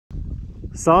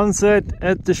Sunset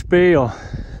at the Speer.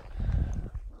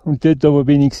 Und dort oben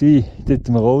bin ich gewesen, dort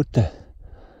im Roten.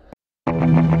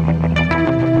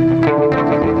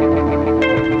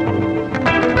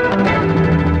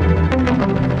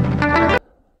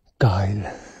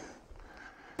 Geil.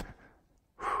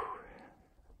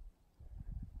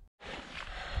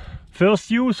 First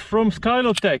use from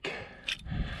Skylotec.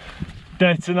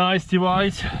 That's a nice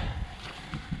device.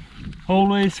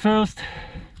 Always first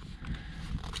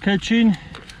catch in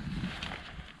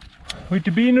with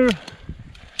the beaner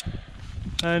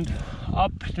and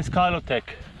up the Skylotec,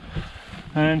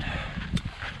 and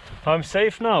I'm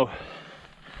safe now.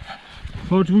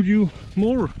 What would you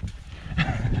more?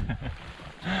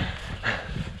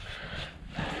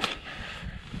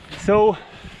 So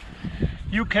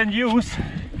you can use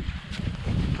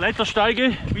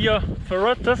Klettersteige via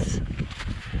ferratas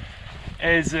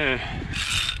as a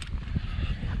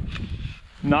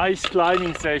nice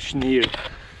climbing session here.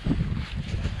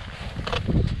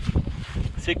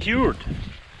 Secured.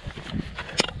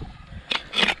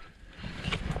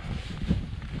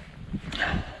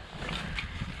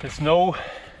 The snow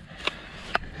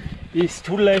is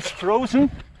too less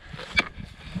frozen.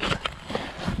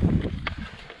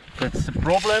 That's the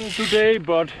problem today,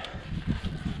 but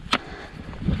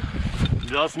it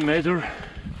doesn't matter.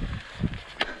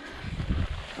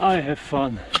 I have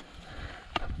fun.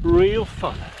 Real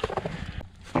fun.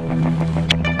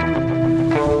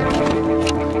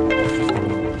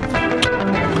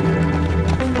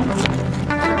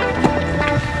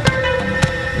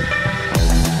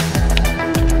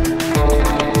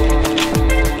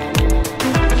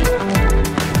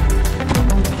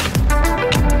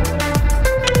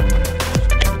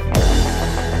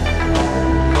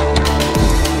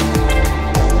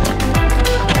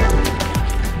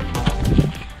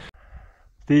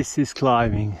 This is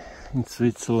climbing in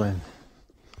Switzerland.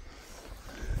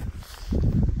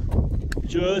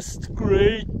 Just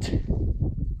great!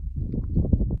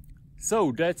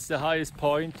 So that's the highest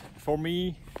point for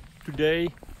me today.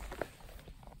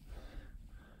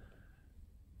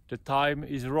 The time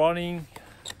is running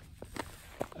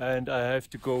and I have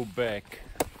to go back.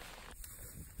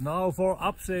 Now for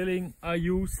upsailing I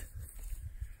use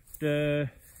the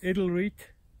Edelrid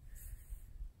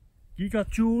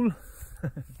Gigajul.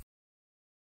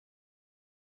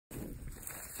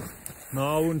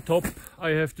 Now on top I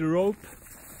have the rope,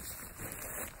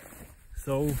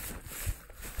 so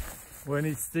when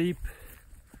it's steep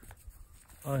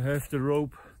I have the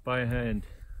rope by hand.